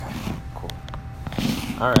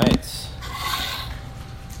All right.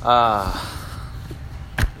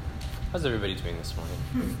 How's everybody doing this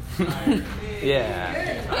morning?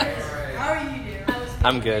 Yeah. How are you doing?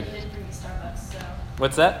 I'm good. You didn't bring me Starbucks, so.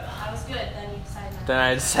 What's that? I was good. Then you decided not. Then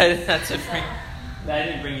I decided not to bring. I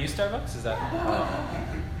didn't bring you Starbucks. Is that? Come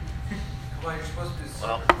on, you're supposed to be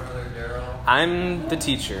super brother Daryl. I'm the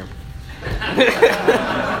teacher. At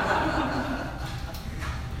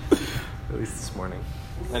least this morning.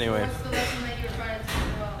 Anyway. What's the lesson that you were trying to teach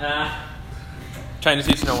Noel? Trying to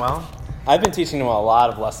teach Noel? I've been teaching Noel a lot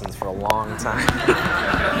of lessons for a long time.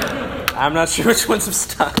 I'm not sure which ones have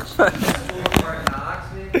stuck.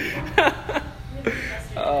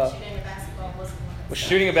 But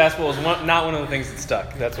shooting a basketball was not one of the things that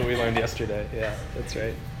stuck. That's what we learned yesterday. Yeah, that's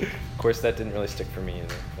right. Of course, that didn't really stick for me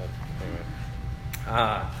either. But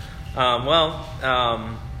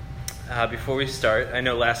anyway. Before we start, I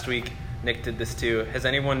know last week Nick did this too. Has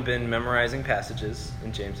anyone been memorizing passages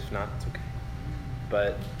in James? If not, it's okay.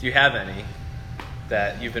 But do you have any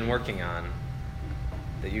that you've been working on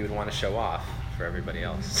that you would want to show off for everybody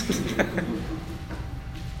else?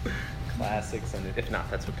 Classics, and if not,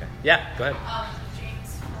 that's okay. Yeah, go ahead.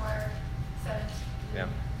 James 4:17. Yeah.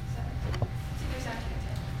 17.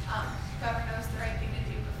 Whoever knows the right thing to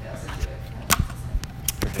do but fails to do it.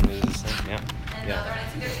 Forgiveness is a sin. Yeah. And Yeah. another one,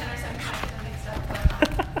 it's either 10 or 7 times and mixed up, but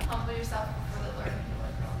humble yourself before the Lord and He will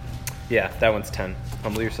exalt you. Yeah, that one's 10.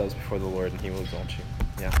 Humble yourselves before the Lord, and He will exalt you.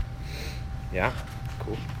 Yeah. Yeah.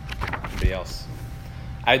 Cool. Anybody else?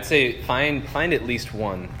 I'd say find at least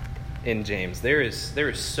one in James. There is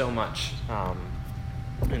so much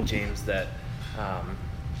in James that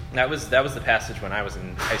that was the passage when I was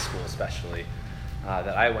in high school, especially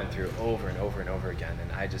that I went through over and over and over again,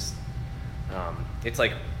 and I just it's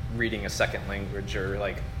like reading a second language, or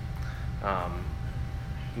like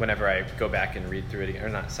whenever I go back and read through it again, or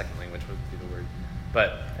not second language would be the word,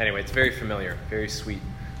 but anyway, it's very familiar, very sweet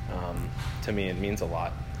to me. It means a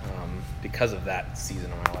lot because of that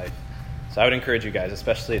season of my life. So I would encourage you guys,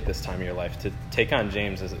 especially at this time of your life, to take on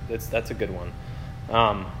James. That's a good one.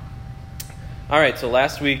 All right, so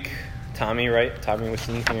last week, Tommy was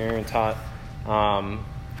in here and taught on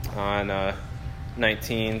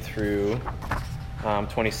 19 through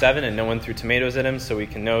 27, and no one threw tomatoes at him, so we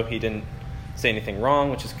can know he didn't say anything wrong,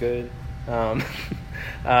 which is good.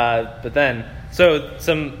 But then, so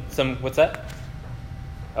some what's that?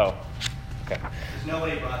 Oh, okay.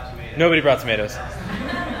 Nobody brought tomatoes. Nobody brought tomatoes.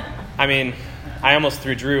 I mean, I almost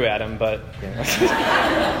threw Drew at him, but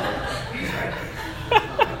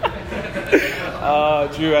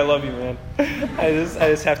Drew, I love you, man. I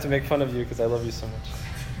just have to make fun of you because I love you so much.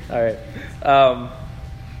 All right.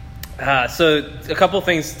 So a couple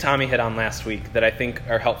things Tommy hit on last week that I think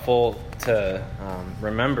are helpful to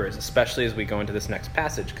remember, especially as we go into this next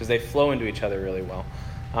passage, because they flow into each other really well.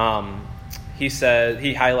 He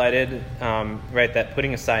highlighted that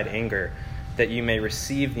putting aside anger, that you may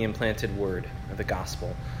receive the implanted word of the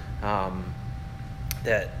gospel,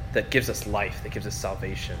 that gives us life, that gives us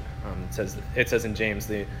salvation. It says in James,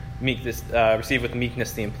 receive with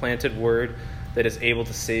meekness the implanted word that is able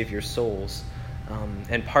to save your souls.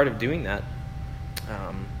 And part of doing that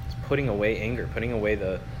is putting away anger, putting away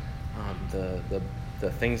the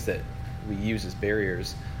things that we use as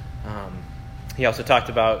barriers. He also talked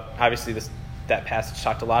about, obviously, that passage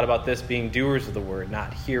talked a lot about this, being doers of the word,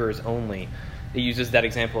 not hearers only. It uses that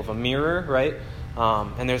example of a mirror, right?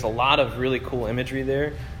 And there's a lot of really cool imagery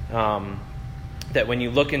there. That when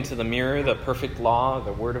you look into the mirror, the perfect law,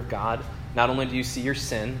 the word of God, not only do you see your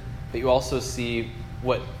sin, but you also see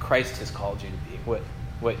what Christ has called you to be,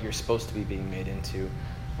 what you're supposed to be being made into.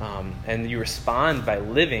 And you respond by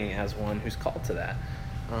living as one who's called to that.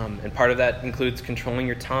 And part of that includes controlling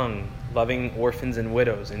your tongue, loving orphans and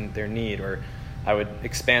widows in their need, or I would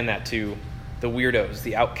expand that to the weirdos,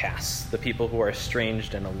 the outcasts, the people who are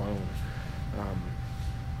estranged and alone.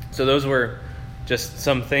 So those were just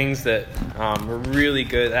some things that were really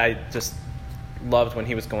good. I just loved when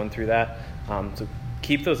he was going through that. So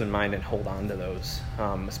keep those in mind and hold on to those,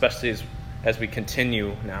 especially as we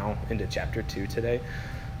continue now into chapter 2 today.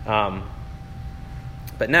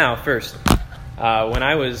 But now, first, when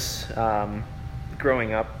I was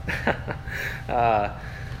growing up,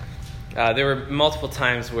 there were multiple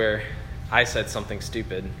times where I said something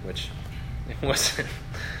stupid, which wasn't,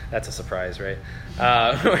 that's a surprise, right?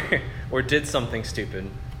 Or did something stupid.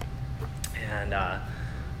 And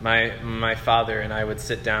my father and I would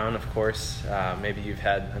sit down, of course.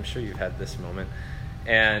 I'm sure you've had this moment.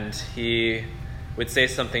 And he would say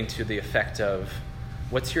something to the effect of,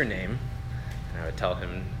 "What's your name?" And I would tell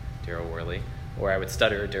him, "Daryl Worley." Or I would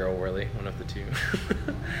stutter Daryl Worley, one of the two.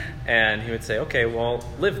 And he would say, okay, well,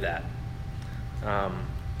 live that.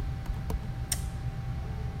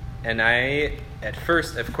 And at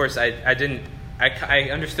first, of course, I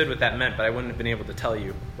understood what that meant, but I wouldn't have been able to tell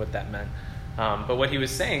you what that meant. But what he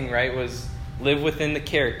was saying, right, was live within the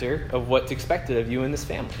character of what's expected of you in this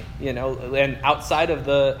family, and outside of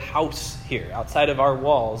the house here, outside of our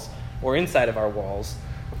walls or inside of our walls,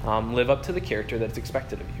 live up to the character that's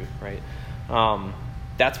expected of you, right?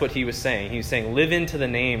 That's what he was saying. He was saying, live into the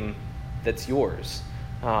name that's yours,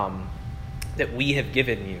 that we have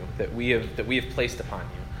given you, that we have placed upon you.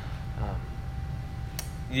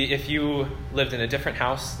 If you lived in a different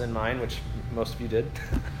house than mine, which most of you did,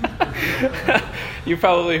 you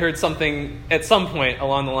probably heard something at some point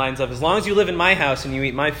along the lines of, as long as you live in my house and you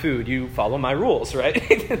eat my food, you follow my rules, right?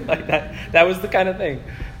 Like that. That was the kind of thing.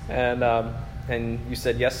 And you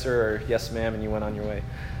said yes, sir, or yes, ma'am, and you went on your way.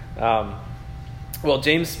 Well,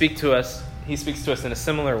 James speaks to us in a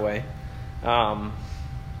similar way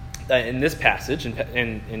in this passage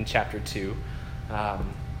in chapter 2,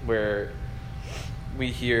 where we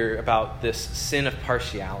hear about this sin of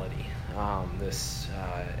partiality.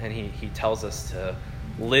 And he tells us to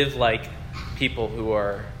live like people who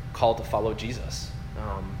are called to follow Jesus.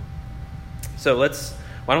 So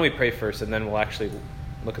why don't we pray first, and then we'll actually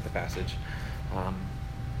look at the passage.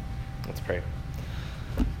 Let's pray.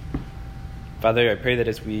 Father, I pray that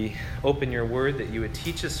as we open your word, that you would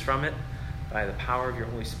teach us from it by the power of your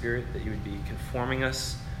Holy Spirit, that you would be conforming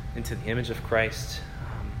us into the image of Christ,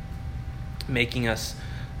 making us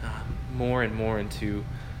more and more into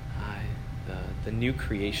the new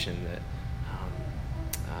creation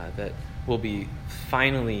that will be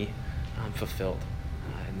finally fulfilled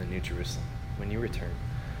in the New Jerusalem when you return.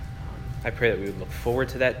 I pray that we would look forward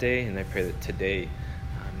to that day, and I pray that today,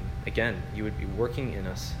 again, you would be working in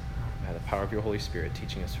us by the power of your Holy Spirit,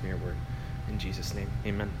 teaching us from your word. In Jesus' name,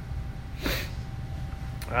 amen.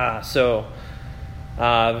 Verse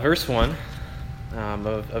 1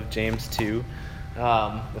 of James 2,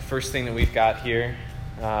 the first thing that we've got here,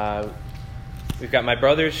 we've got my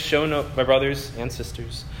brothers and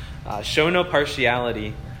sisters, show no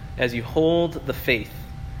partiality as you hold the faith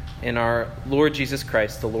in our Lord Jesus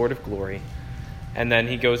Christ, the Lord of glory. And then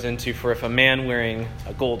he goes into, for if a man wearing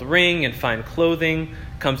a gold ring and fine clothing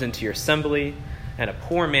comes into your assembly, and a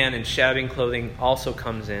poor man in shabby clothing also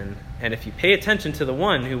comes in, and if you pay attention to the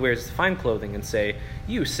one who wears fine clothing and say,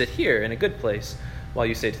 you sit here in a good place, while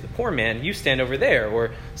you say to the poor man, you stand over there,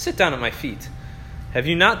 or sit down at my feet, have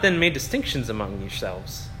you not then made distinctions among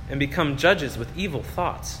yourselves, and become judges with evil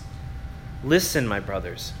thoughts? Listen, my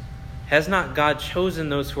brothers, has not God chosen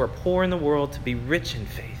those who are poor in the world to be rich in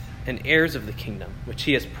faith, and heirs of the kingdom, which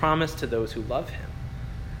he has promised to those who love him?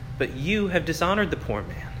 But you have dishonored the poor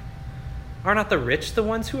man. Are not the rich the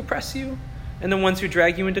ones who oppress you, and the ones who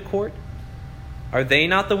drag you into court? Are they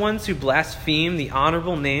not the ones who blaspheme the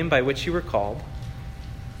honorable name by which you were called?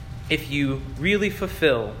 If you really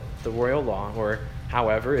fulfill the royal law, or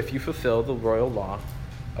however, if you fulfill the royal law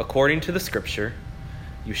according to the scripture,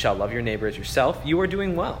 you shall love your neighbor as yourself, you are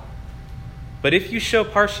doing well. But if you show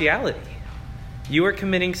partiality, you are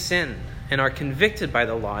committing sin and are convicted by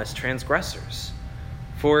the law as transgressors.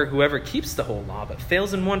 For whoever keeps the whole law but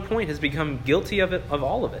fails in one point has become guilty of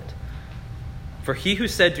all of it. For he who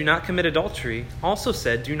said, do not commit adultery, also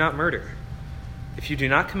said, do not murder. If you do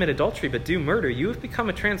not commit adultery but do murder, you have become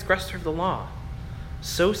a transgressor of the law.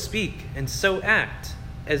 So speak and so act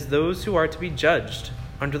as those who are to be judged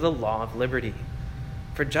under the law of liberty.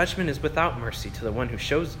 For judgment is without mercy to the one who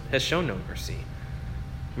has shown no mercy.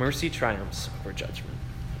 Mercy triumphs over judgment.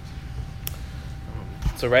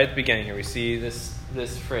 So right at the beginning here, we see this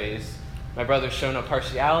phrase, my brothers, show no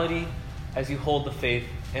partiality as you hold the faith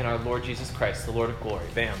in our Lord Jesus Christ, the Lord of glory.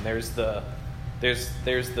 Bam, there's the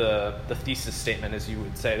thesis statement, as you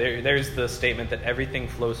would say. There's the statement that everything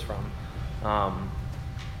flows from.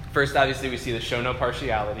 First, obviously, we see the show no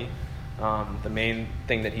partiality, the main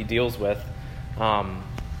thing that he deals with.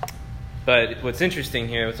 But what's interesting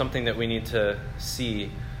here, something that we need to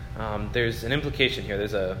see, there's an implication here.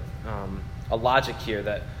 There's a logic here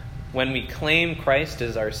that when we claim Christ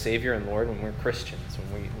as our Savior and Lord, when we're Christians,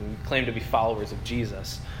 when we claim to be followers of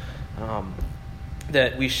Jesus,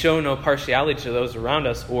 that we show no partiality to those around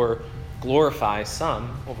us or glorify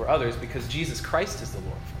some over others, because Jesus Christ is the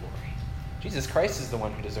Lord of glory. Jesus Christ is the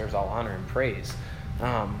one who deserves all honor and praise.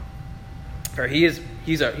 For he's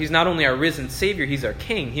not only our risen Savior, he's our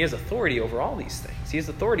King. He has authority over all these things. He has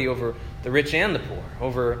authority over the rich and the poor,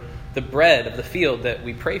 over the bread of the field that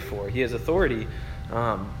we pray for. He has authority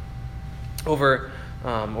over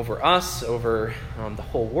us, over the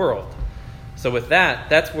whole world. So with that,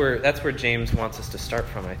 that's where James wants us to start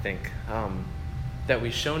from, I think. That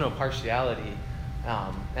we show no partiality.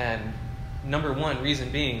 And number one,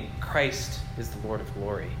 reason being, Christ is the Lord of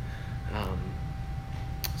glory.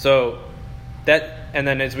 So that, and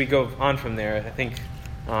then as we go on from there, I think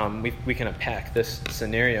we can unpack this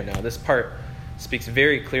scenario now. This part speaks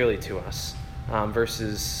very clearly to us,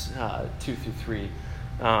 verses 2 through 3,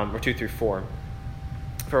 or 2 through 4.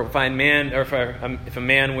 If a man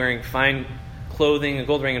wearing fine clothing, a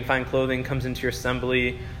gold ring and fine clothing, comes into your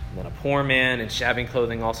assembly, and then a poor man in shabby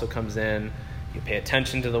clothing also comes in, you pay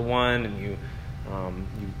attention to the one, and you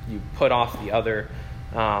put off the other.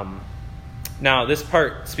 Now, this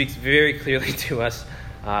part speaks very clearly to us,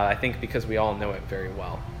 I think, because we all know it very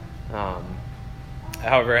well.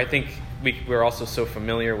 However, I think we're also so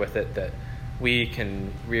familiar with it that we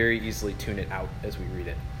can very easily tune it out as we read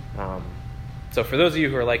it. So for those of you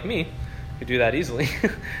who are like me, who do that easily,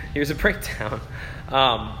 here's a breakdown.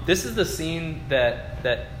 This is the scene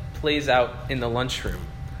that plays out in the lunchroom.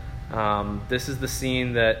 This is the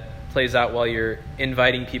scene that plays out while you're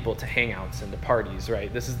inviting people to hangouts and to parties,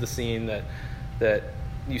 right? This is the scene that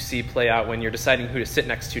you see play out when you're deciding who to sit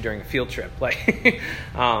next to during a field trip. Like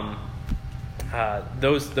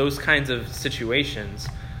those kinds of situations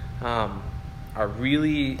are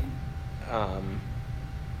really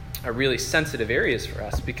sensitive areas for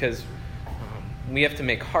us, because we have to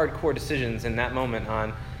make hardcore decisions in that moment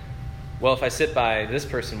on, well, if I sit by this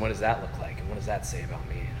person, what does that look like? And what does that say about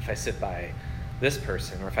me? If I sit by this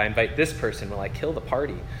person, or if I invite this person, will I kill the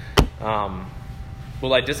party?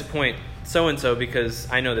 Will I disappoint so-and-so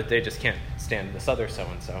because I know that they just can't stand this other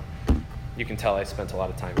so-and-so? You can tell I spent a lot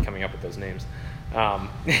of time coming up with those names.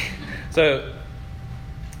 So,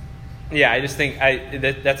 yeah, I just think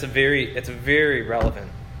it's a very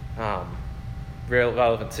relevant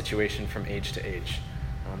situation from age to age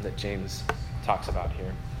that James talks about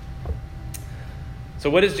here. So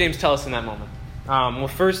what does James tell us in that moment? Well,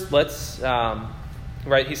 first, let's,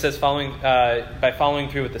 he says by following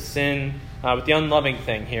through with the sin, with the unloving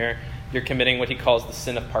thing here, you're committing what he calls the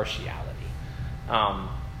sin of partiality.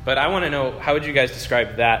 But I want to know, how would you guys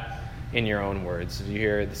describe that in your own words? If you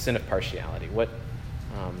hear the sin of partiality, what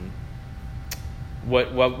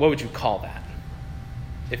would you call that?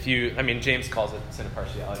 James calls it sin of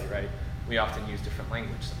partiality, right? We often use different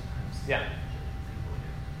language sometimes. Yeah.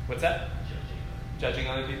 What's that? Judging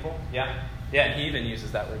other people? Yeah. Yeah, and he even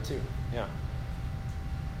uses that word too. Yeah.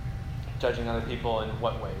 Judging other people in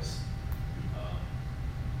what ways?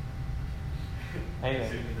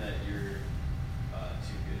 Assuming that you're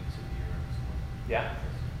too good to be around someone. Yeah.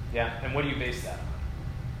 Yeah. And what do you base that on?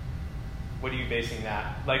 What are you basing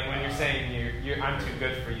that? Like when you're saying I'm too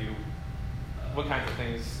good for you, what kinds of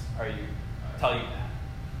things are you tell you that?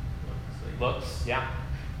 Looks, yeah.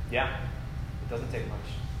 Yeah. It doesn't take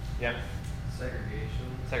much. Yeah. Segregation.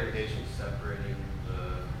 Separating the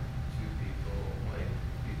two people, like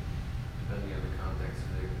depending on the context of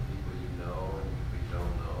the people you know and people you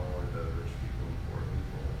don't know, or the rich people and poor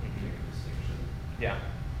people, make a distinction. Yeah.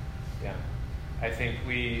 Yeah. I think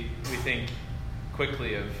we think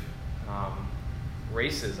quickly of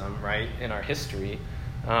racism, right, in our history.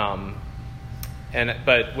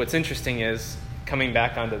 But what's interesting is, coming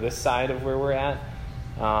back onto this side of where we're at,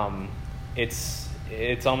 it's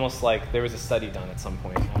almost like there was a study done at some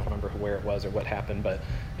point. I don't remember where it was or what happened, but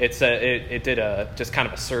it did just kind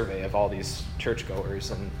of a survey of all these churchgoers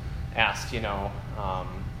and asked,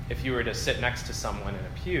 if you were to sit next to someone in a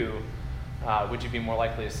pew, would you be more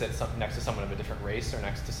likely to sit next to someone of a different race or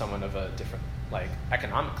next to someone of a different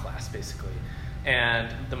economic class, basically?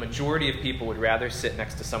 And the majority of people would rather sit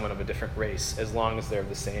next to someone of a different race as long as they're of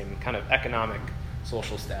the same kind of economic,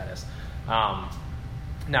 social status. Now,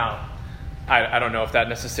 I don't know if that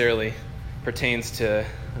necessarily pertains to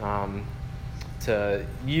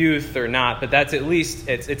youth or not, but that's at least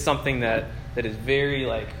it's something that is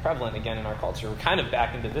very prevalent again in our culture. We're kind of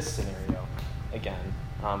back into this scenario again,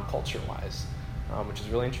 culture-wise, which is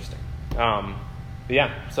really interesting.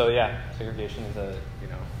 Segregation is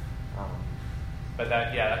but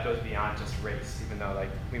that goes beyond just race, even though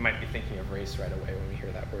we might be thinking of race right away when we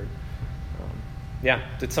hear that word.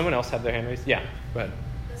 Did someone else have their hand raised? Yeah, go ahead.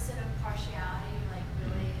 The sin of partiality,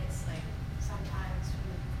 really, it's sometimes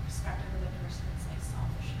from the perspective of the person, it's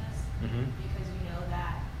selfishness, because you know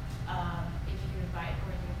that if you invite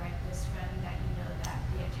this friend, that you know that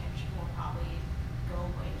the attention will probably go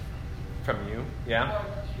away from you. From you, yeah, or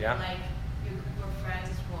your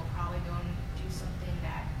friends will probably go and do something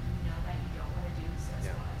that you know that you don't want to do, so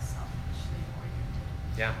it's more selfishly oriented.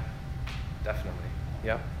 Yeah, definitely.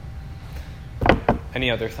 Yep. Any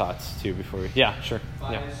other thoughts too before we? Yeah, sure.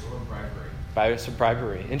 Bias or bribery.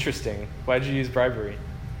 Bribery. Interesting. Why did you use bribery?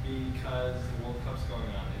 Because the World Cup's going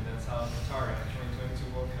on, and that's how Qatar got the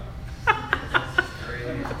 2022 World Cup.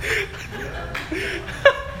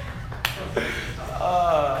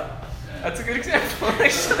 That's a good example,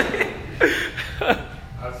 actually.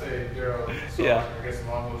 I'd say, Daryl, so Yeah. I guess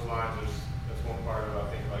along those lines, that's one part of, I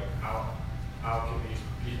think, like, how can these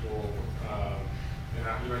people, and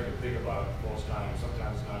you don't even think about it most times,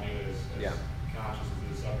 sometimes it's not even as Yeah. conscious as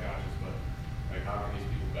it is subconscious, but, like, how can these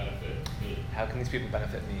people benefit me? How can these people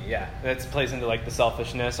benefit me? Yeah, that plays into like the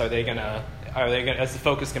selfishness. Are they gonna? Is the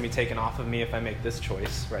focus gonna be taken off of me if I make this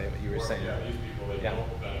choice? Right, what you were Or, saying. yeah, these people, they Yeah.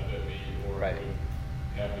 don't benefit me, or Right. would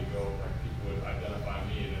have me go, like, people would identify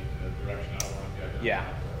me in a direction I don't want to be identified Yeah,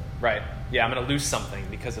 with. right. Yeah, I'm going to lose something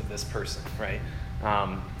because of this person, right?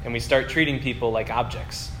 And we start treating people like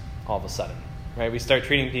objects all of a sudden, right? We start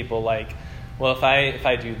treating people like, well, if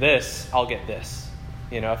I do this, I'll get this.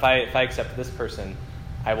 You know, if I accept this person,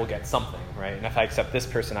 I will get something, right? And if I accept this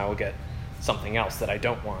person, I will get something else that I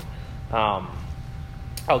don't want.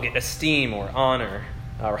 I'll get esteem or honor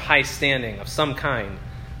or high standing of some kind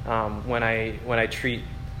when I treat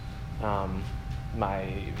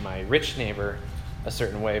my rich neighbor a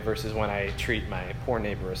certain way versus when I treat my poor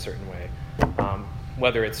neighbor a certain way.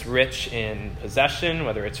 Whether it's rich in possession,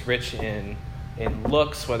 whether it's rich in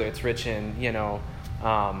looks, whether it's rich in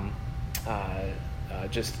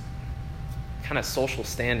just kind of social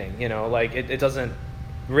standing. Like it doesn't.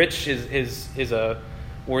 Rich is a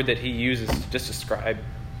word that he uses to just describe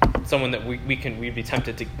someone that we'd be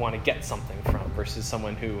tempted to want to get something from versus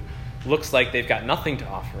someone who looks like they've got nothing to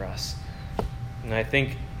offer us. And I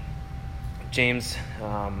think James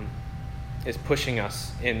is pushing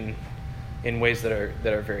us in ways that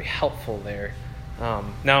are very helpful there.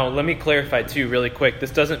 Now, let me clarify too, really quick.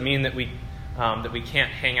 This doesn't mean that we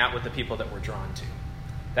can't hang out with the people that we're drawn to.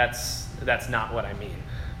 That's not what I mean.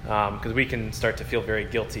 Because we can start to feel very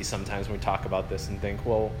guilty sometimes when we talk about this and think,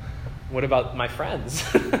 well, what about my friends,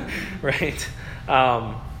 right?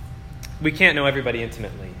 We can't know everybody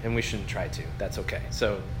intimately, and we shouldn't try to. That's okay.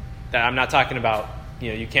 So I'm not talking about,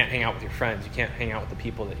 you can't hang out with your friends. You can't hang out with the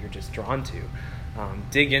people that you're just drawn to.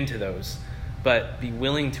 Dig into those, but be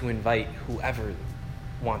willing to invite whoever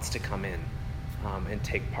wants to come in and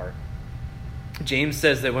take part. James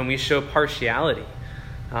says that when we show partiality,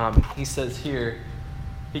 he says here,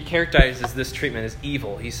 he characterizes this treatment as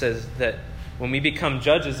evil. He says that when we become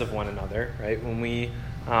judges of one another, right? When we,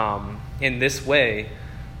 in this way,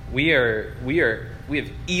 we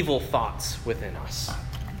have evil thoughts within us.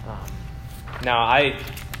 Now,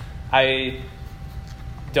 I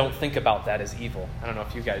don't think about that as evil. I don't know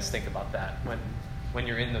if you guys think about that when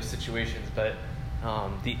you're in those situations, but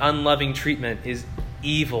the unloving treatment is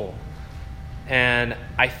evil, and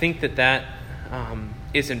I think that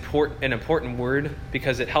is an important word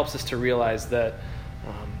because it helps us to realize that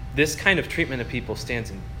this kind of treatment of people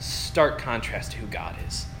stands in stark contrast to who God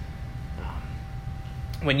is.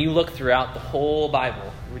 When you look throughout the whole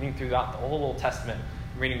Bible, reading throughout the whole Old Testament,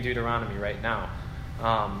 reading Deuteronomy right now,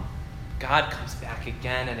 God comes back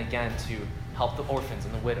again and again to help the orphans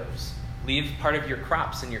and the widows. Leave part of your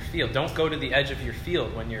crops in your field. Don't go to the edge of your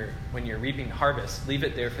field when you're reaping the harvest. Leave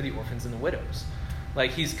it there for the orphans and the widows.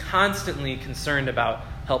 Like, he's constantly concerned about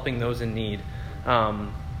helping those in need.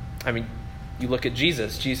 You look at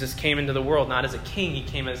Jesus. Jesus came into the world not as a king. He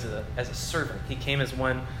came as a servant. He came as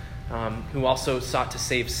one who also sought to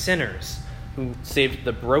save sinners, who saved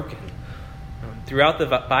the broken. Throughout the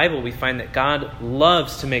Bible, we find that God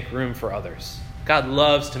loves to make room for others. God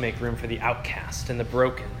loves to make room for the outcast and the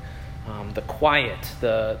broken, the quiet,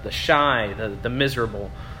 the shy, the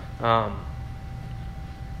miserable.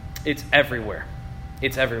 It's everywhere.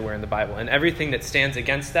 It's everywhere in the Bible. And everything that stands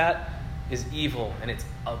against that is evil and it's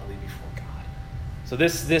ugly before God. So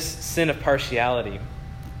this sin of partiality,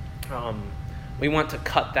 we want to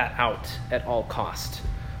cut that out at all cost.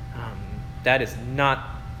 That is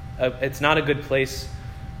it's not a good place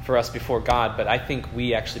for us before God, but I think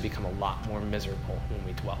we actually become a lot more miserable when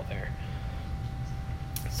we dwell there.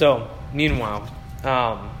 So, meanwhile,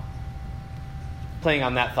 playing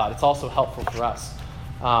on that thought, it's also helpful for us.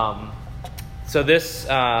 So this,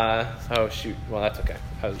 well, that's okay.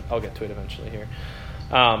 I'll get to it eventually here.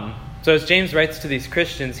 So as James writes to these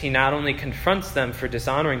Christians, he not only confronts them for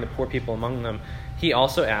dishonoring the poor people among them, he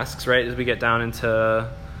also asks, right, as we get down into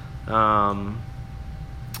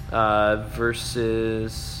verse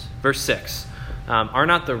 6, are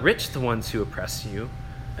not the rich the ones who oppress you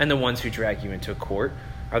and the ones who drag you into a court?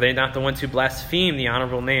 Are they not the ones who blaspheme the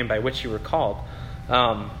honorable name by which you were called?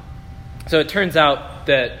 So it turns out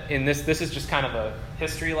that in this is just kind of a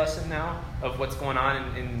history lesson now of what's going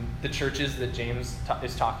on in the churches that James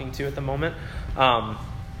is talking to at the moment. At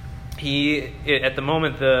the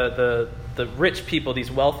moment, the rich people,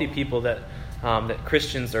 these wealthy people that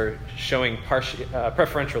Christians are showing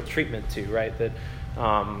preferential treatment to, right? That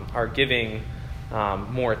are giving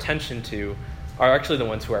more attention to, are actually the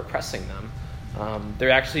ones who are oppressing them.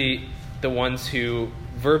 They're actually the ones who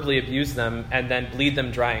verbally abuse them and then bleed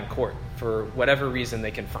them dry in court for whatever reason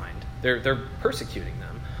they can find. They're persecuting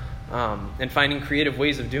them and finding creative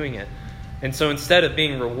ways of doing it. And so instead of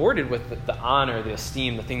being rewarded with the honor, the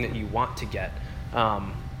esteem, the thing that you want to get,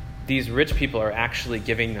 these rich people are actually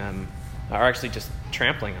just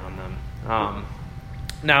trampling on them.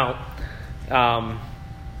 Now,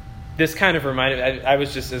 this kind of reminded, I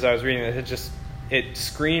was just, as I was reading it, it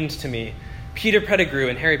screamed to me, Peter Pettigrew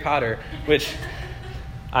and Harry Potter, which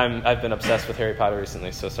I've been obsessed with Harry Potter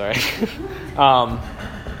recently, so sorry.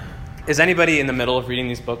 Is anybody in the middle of reading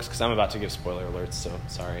these books? Because I'm about to give spoiler alerts, so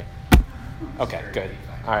sorry. Okay, good.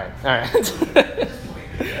 All right.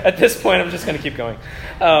 At this point, I'm just going to keep going.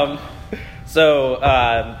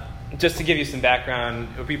 Just to give you some background,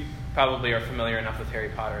 we probably are familiar enough with Harry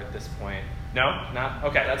Potter at this point. No? Not?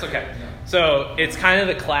 Okay, that's okay. So it's kind of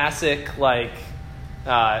the classic,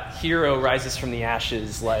 hero rises from the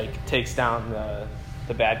ashes, takes down the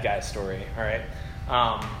bad guy story, all right?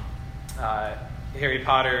 Harry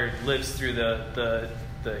Potter lives through the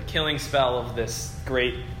killing spell of this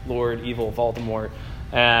great Lord Evil Voldemort,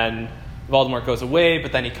 and Voldemort goes away,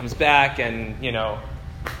 but then he comes back, and,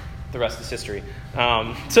 the rest is history.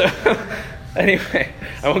 Anyway,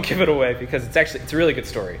 I won't give it away because it's a really good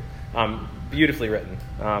story. Beautifully written,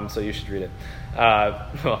 so you should read it.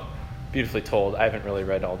 Beautifully told. I haven't really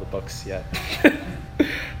read all the books yet,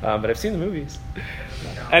 but I've seen the movies.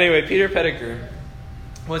 Anyway, Peter Pettigrew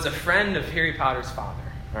was a friend of Harry Potter's father.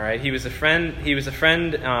 All right, he was a friend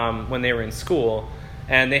when they were in school,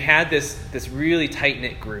 and they had this really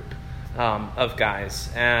tight-knit group of guys.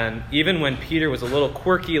 And even when Peter was a little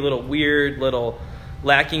quirky, a little weird, little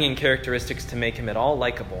lacking in characteristics to make him at all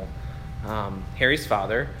likable, Harry's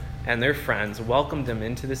father and their friends welcomed him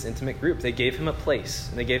into this intimate group. They gave him a place,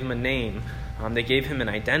 and they gave him a name. They gave him an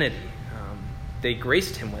identity. They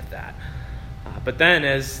graced him with that. But then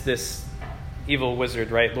as this evil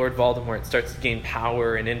wizard, right, Lord Voldemort, starts to gain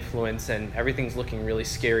power and influence, and everything's looking really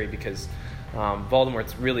scary because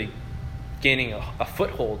Voldemort's really gaining a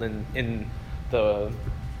foothold in the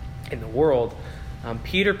world.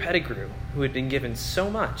 Peter Pettigrew, who had been given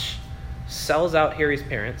so much, sells out Harry's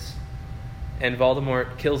parents, and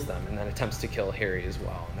Voldemort kills them and then attempts to kill Harry as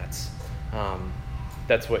well. And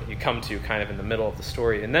that's what you come to kind of in the middle of the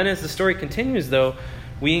story. And then as the story continues, though,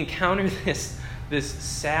 we encounter this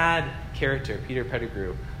sad character, Peter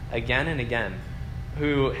Pettigrew, again and again,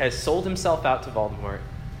 who has sold himself out to Voldemort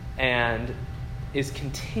and is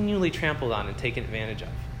continually trampled on and taken advantage of.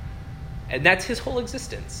 And that's his whole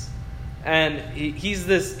existence. And he's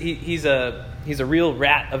a real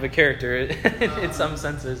rat of a character in some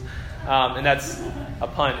senses. And that's a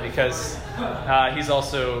pun because he's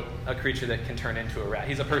also a creature that can turn into a rat.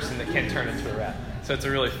 He's a person that can turn into a rat. So it's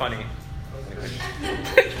a really funny.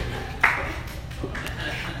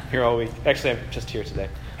 Here all week. Actually, I'm just here today.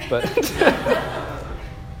 But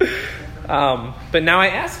now I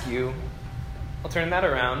ask you, I'll turn that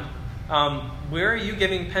around. Where are you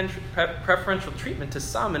giving preferential treatment to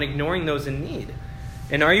some and ignoring those in need?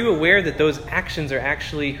 And are you aware that those actions are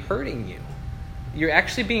actually hurting you? You're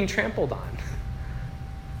actually being trampled on.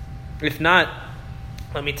 If not,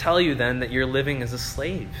 let me tell you then that you're living as a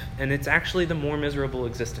slave, and it's actually the more miserable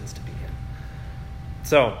existence to be in.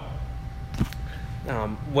 So,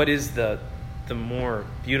 what is the more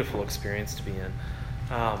beautiful experience to be in?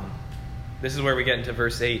 This is where we get into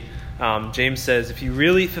verse 8. James says, if you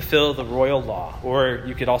really fulfill the royal law, or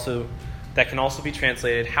that can also be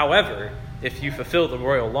translated, however, if you fulfill the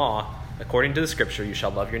royal law, according to the scripture, you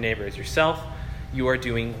shall love your neighbor as yourself, you are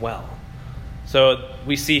doing well. So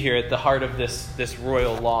we see here at the heart of this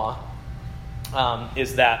royal law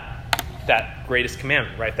is that greatest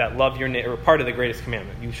commandment, right? That love your neighbor, part of the greatest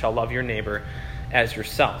commandment. You shall love your neighbor as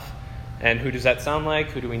yourself. And who does that sound like?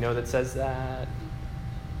 Who do we know that says that?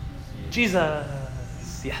 Jesus.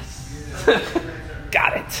 Yes.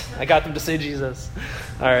 Got it. I got them to say Jesus.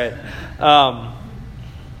 All right.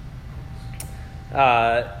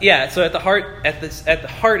 So at the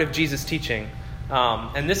heart of Jesus' teaching,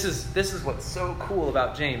 and this is what's so cool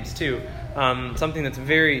about James too. Something that's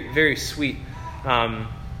very, very sweet.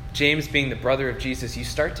 James being the brother of Jesus, you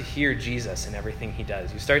start to hear Jesus in everything he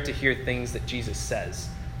does. You start to hear things that Jesus says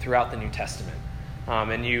throughout the New Testament.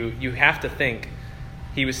 And you have to think,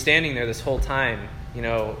 he was standing there this whole time.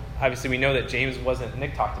 Obviously we know that James wasn't,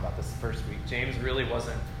 Nick talked about this the first week, James really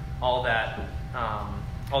wasn't all that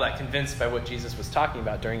convinced by what Jesus was talking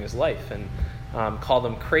about during his life, and called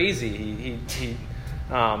him crazy. He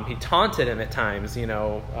taunted him at times,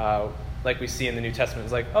 like we see in the New Testament.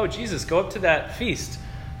 It's like, oh, Jesus, go up to that feast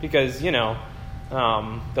because,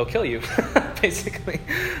 they'll kill you, basically.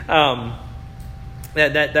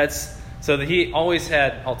 So that he always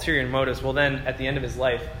had ulterior motives. Well, then at the end of his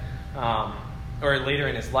life, or later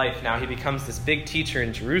in his life, now he becomes this big teacher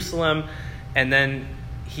in Jerusalem, and then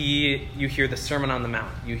you hear the Sermon on the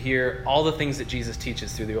Mount. You hear all the things that Jesus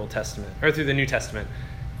teaches through the Old Testament, or through the New Testament,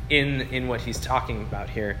 in what he's talking about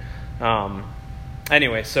here.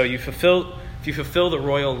 Anyway, so if you fulfill the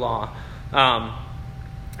royal law,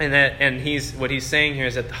 and what he's saying here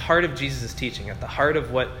is at the heart of Jesus' teaching, at the heart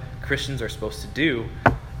of what Christians are supposed to do,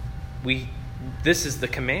 this is the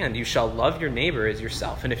command: you shall love your neighbor as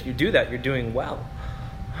yourself. And if you do that, you're doing well.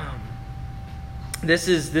 This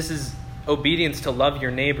is obedience to love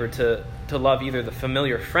your neighbor, to love either the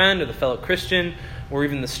familiar friend or the fellow Christian, or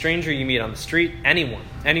even the stranger you meet on the street.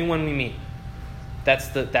 Anyone we meet. That's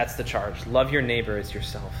the charge. Love your neighbor as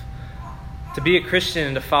yourself. To be a Christian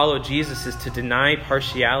and to follow Jesus is to deny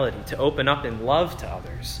partiality, to open up in love to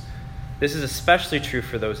others. This is especially true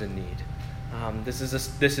for those in need. This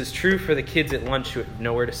is true for the kids at lunch who have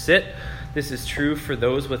nowhere to sit. This is true for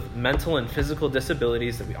those with mental and physical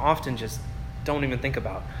disabilities that we often just don't even think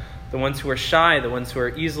about. The ones who are shy, the ones who are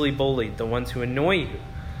easily bullied, the ones who annoy you.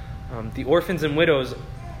 The orphans and widows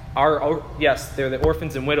they're the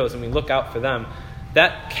orphans and widows, and we look out for them.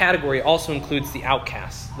 That category also includes the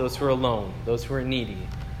outcasts, those who are alone, those who are needy.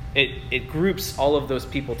 It groups all of those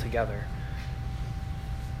people together.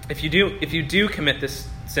 If you do commit this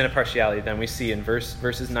sin of partiality, then we see in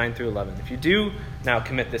verses 9 through 11. If you do now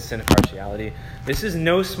commit this sin of partiality, this is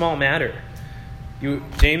no small matter.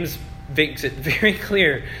 James makes it very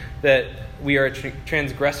clear that we are a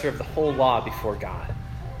transgressor of the whole law before God.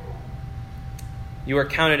 You are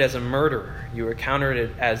counted as a murderer. You are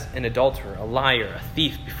counted as an adulterer, a liar, a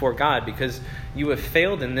thief before God because you have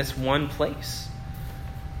failed in this one place.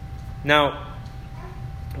 Now,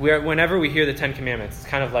 whenever we hear the Ten Commandments, it's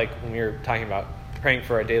kind of like when we were talking about praying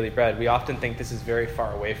for our daily bread. We often think this is very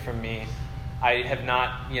far away from me. I have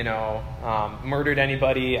not, murdered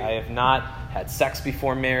anybody. I have not had sex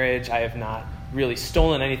before marriage. I have not really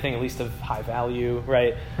stolen anything, at least of high value,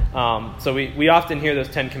 right? So we often hear those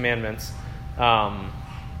Ten Commandments.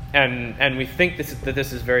 And we think that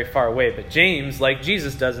this is very far away. But James, like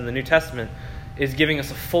Jesus does in the New Testament, is giving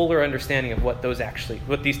us a fuller understanding of what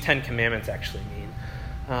these Ten Commandments actually mean.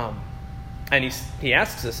 And he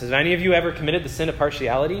asks us, has any of you ever committed the sin of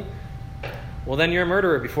partiality? Well, then you're a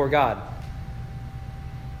murderer before God.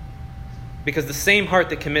 Because the same heart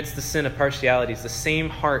that commits the sin of partiality is the same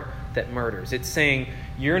heart that murders. It's saying,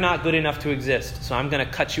 you're not good enough to exist, so I'm going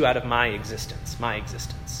to cut you out of my existence.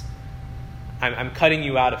 I'm cutting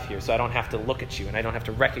you out of here so I don't have to look at you and I don't have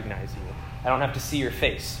to recognize you. I don't have to see your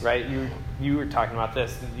face, right? You were talking about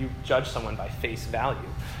this. You judge someone by face value.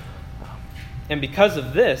 And because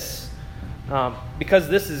of this, because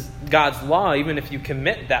this is God's law, even if you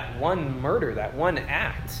commit that one murder, that one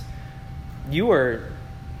act, you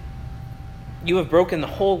have broken the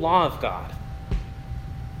whole law of God.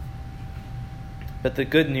 But the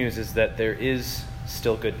good news is that there is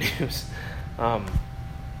still good news.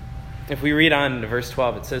 If we read on to verse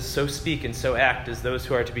 12, it says, "So speak and so act as those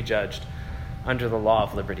who are to be judged under the law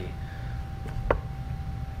of liberty."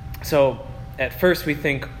 So at first we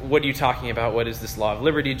think, what are you talking about? What is this law of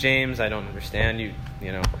liberty, James? I don't understand. You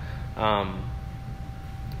know.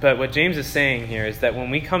 But what James is saying here is that when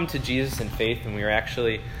we come to Jesus in faith, and we are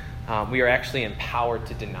actually empowered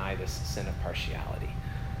to deny this sin of partiality.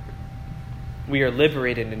 We are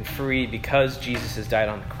liberated and free because Jesus has died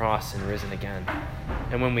on the cross and risen again.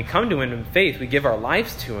 And when we come to him in faith, we give our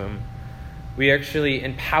lives to him, we are actually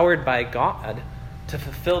empowered by God to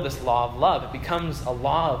fulfill this law of love. It becomes a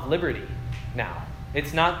law of liberty now.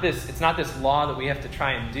 It's not this law that we have to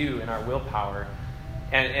try and do in our willpower.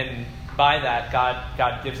 And by that,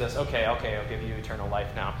 God gives us, okay, I'll give you eternal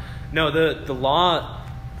life now. No, the law,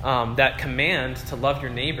 that command to love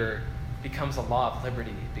your neighbor becomes a law of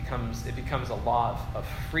liberty. It becomes a law of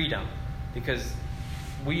freedom, because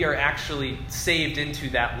we are actually saved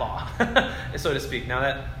into that law, so to speak.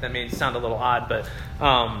 Now that may sound a little odd, but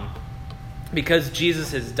because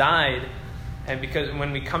Jesus has died, and because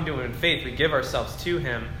when we come to him in faith, we give ourselves to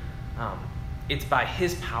him, it's by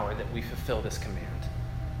his power that we fulfill this command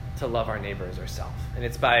to love our neighbor as ourselves. And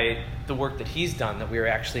it's by the work that he's done that we are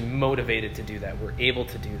actually motivated to do that. We're able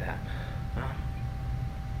to do that.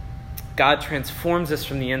 God transforms us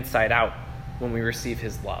from the inside out when we receive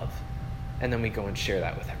his love. And then we go and share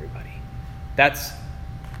that with everybody. That's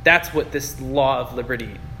what this law of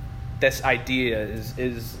liberty, this idea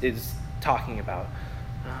is talking about.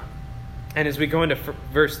 And as we go into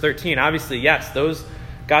verse 13, obviously, yes,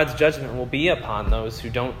 God's judgment will be upon those who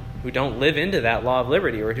don't live into that law of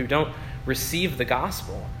liberty or who don't receive the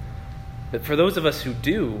gospel. But for those of us who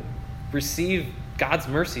do receive God's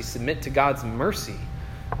mercy, submit to God's mercy,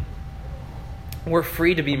 we're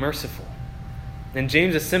free to be merciful. And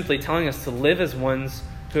James is simply telling us to live as ones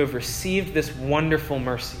who have received this wonderful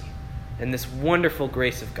mercy and this wonderful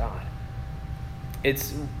grace of God.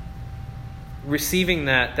 It's receiving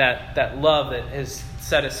that love that has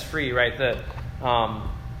set us free, right? That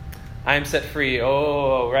I am set free.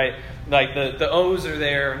 Oh, right. Like the O's are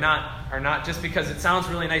there are not just because it sounds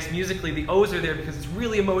really nice musically. The O's are there because it's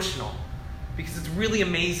really emotional, because it's really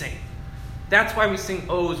amazing. That's why we sing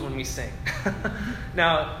O's when we sing.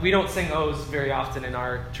 Now, we don't sing O's very often in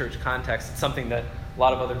our church context. It's something that a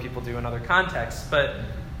lot of other people do in other contexts. But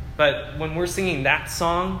when we're singing that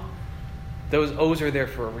song, those O's are there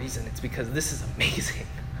for a reason. It's because this is amazing.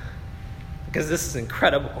 Because this is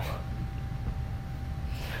incredible.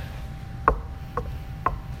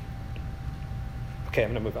 Okay,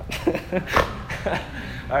 I'm going to move on.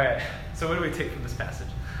 All right. So what do we take from this passage?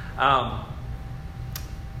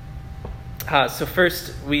 So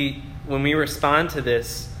first, when we respond to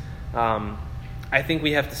this, I think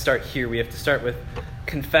we have to start here. We have to start with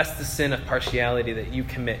confess the sin of partiality that you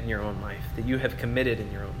commit in your own life, that you have committed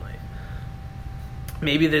in your own life.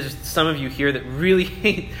 Maybe there's some of you here that really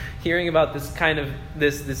hate hearing about this kind of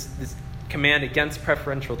this command against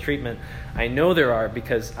preferential treatment. I know there are,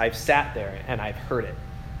 because I've sat there and I've heard it.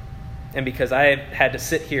 And because I had to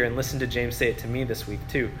sit here and listen to James say it to me this week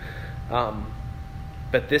too.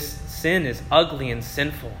 But this sin is ugly and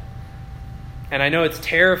sinful. And I know it's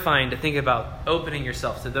terrifying to think about opening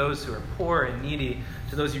yourself to those who are poor and needy,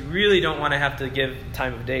 to those you really don't want to have to give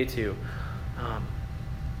time of day to.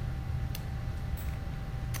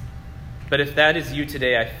 But if that is you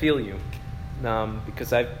today, I feel you,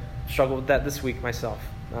 because I've struggled with that this week myself.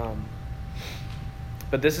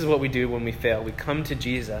 But this is what we do when we fail. We come to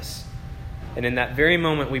Jesus, and in that very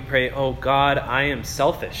moment we pray, oh God, I am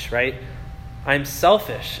selfish, right? I'm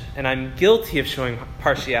selfish, and I'm guilty of showing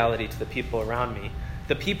partiality to the people around me,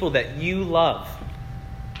 the people that you love.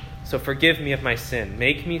 So forgive me of my sin.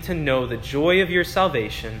 Make me to know the joy of your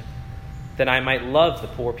salvation, that I might love the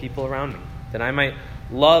poor people around me, that I might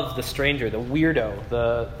love the stranger, the weirdo,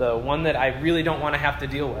 the one that I really don't want to have to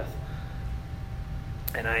deal with.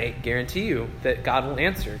 And I guarantee you that God will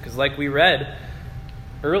answer, because like we read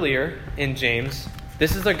earlier in James,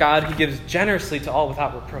 this is a God who gives generously to all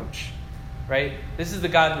without reproach. Right? This is the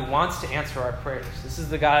God who wants to answer our prayers. This is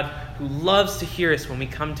the God who loves to hear us when we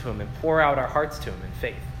come to him and pour out our hearts to him in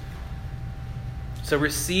faith. So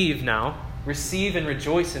receive now. Receive and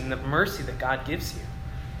rejoice in the mercy that God gives you.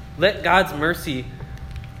 Let God's mercy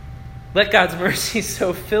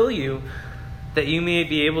so fill you that you may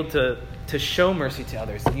be able to show mercy to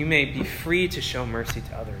others, that you may be free to show mercy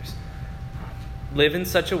to others. Live in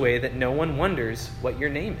such a way that no one wonders what your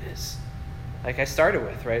name is. Like I started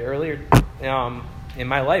with, right, earlier in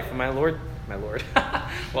my life, my Lord,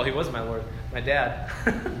 well, he was my Lord, my dad,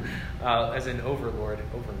 as an overlord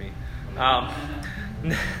over me.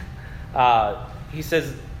 He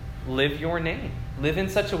says, live your name. Live in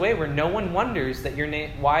such a way where no one wonders that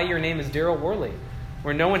why your name is Daryl Worley,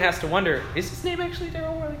 where no one has to wonder, is his name actually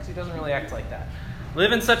Daryl Worley? Because he doesn't really act like that.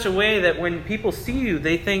 Live in such a way that when people see you,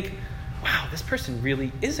 they think, wow, this person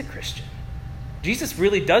really is a Christian. Jesus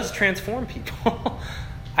really does transform people.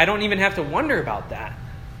 I don't even have to wonder about that,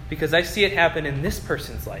 because I see it happen in this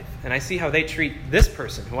person's life, and I see how they treat this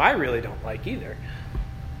person, who I really don't like either.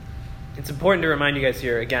 It's important to remind you guys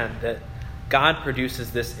here again that God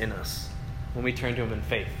produces this in us when we turn to him in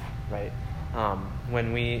faith, right?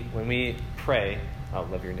 When we pray, I'll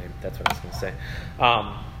love your name. That's what I was going to say.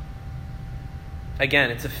 Again,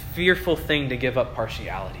 it's a fearful thing to give up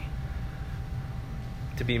partiality,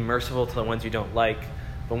 to be merciful to the ones you don't like.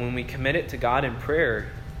 But when we commit it to God in prayer,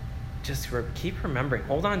 just keep remembering,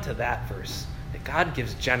 hold on to that verse, that God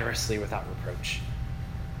gives generously without reproach.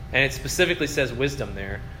 And it specifically says wisdom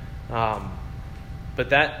there. But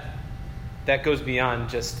that goes beyond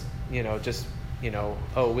just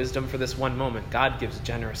wisdom for this one moment. God gives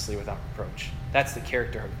generously without reproach. That's the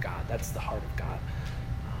character of God. That's the heart of God.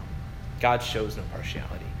 God shows no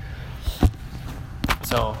partiality.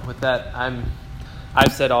 So with that,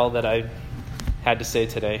 I've said all that I had to say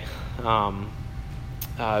today. Do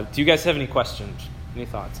you guys have any questions? Any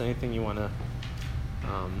thoughts? Anything you want to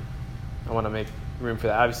I want to make room for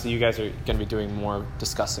that. Obviously, you guys are going to be doing more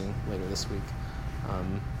discussing later this week.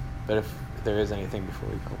 But if there is anything before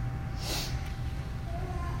we go.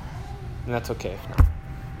 And that's okay if not.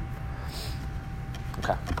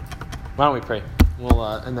 Okay. Why don't we pray?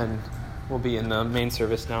 And then we'll be in the main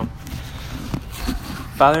service now.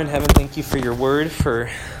 Father in heaven, thank you for your word, for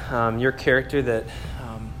your character that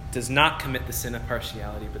does not commit the sin of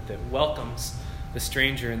partiality, but that welcomes the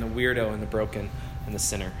stranger and the weirdo and the broken and the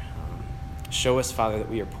sinner. Show us, Father, that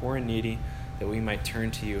we are poor and needy, that we might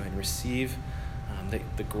turn to you and receive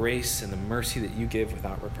the grace and the mercy that you give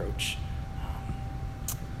without reproach.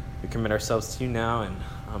 We commit ourselves to you now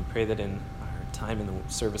and pray that in our time in the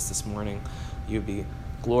service this morning, you would be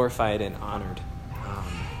glorified and honored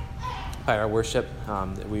by our worship,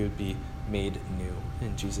 that we would be made new.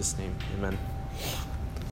 In Jesus' name, amen.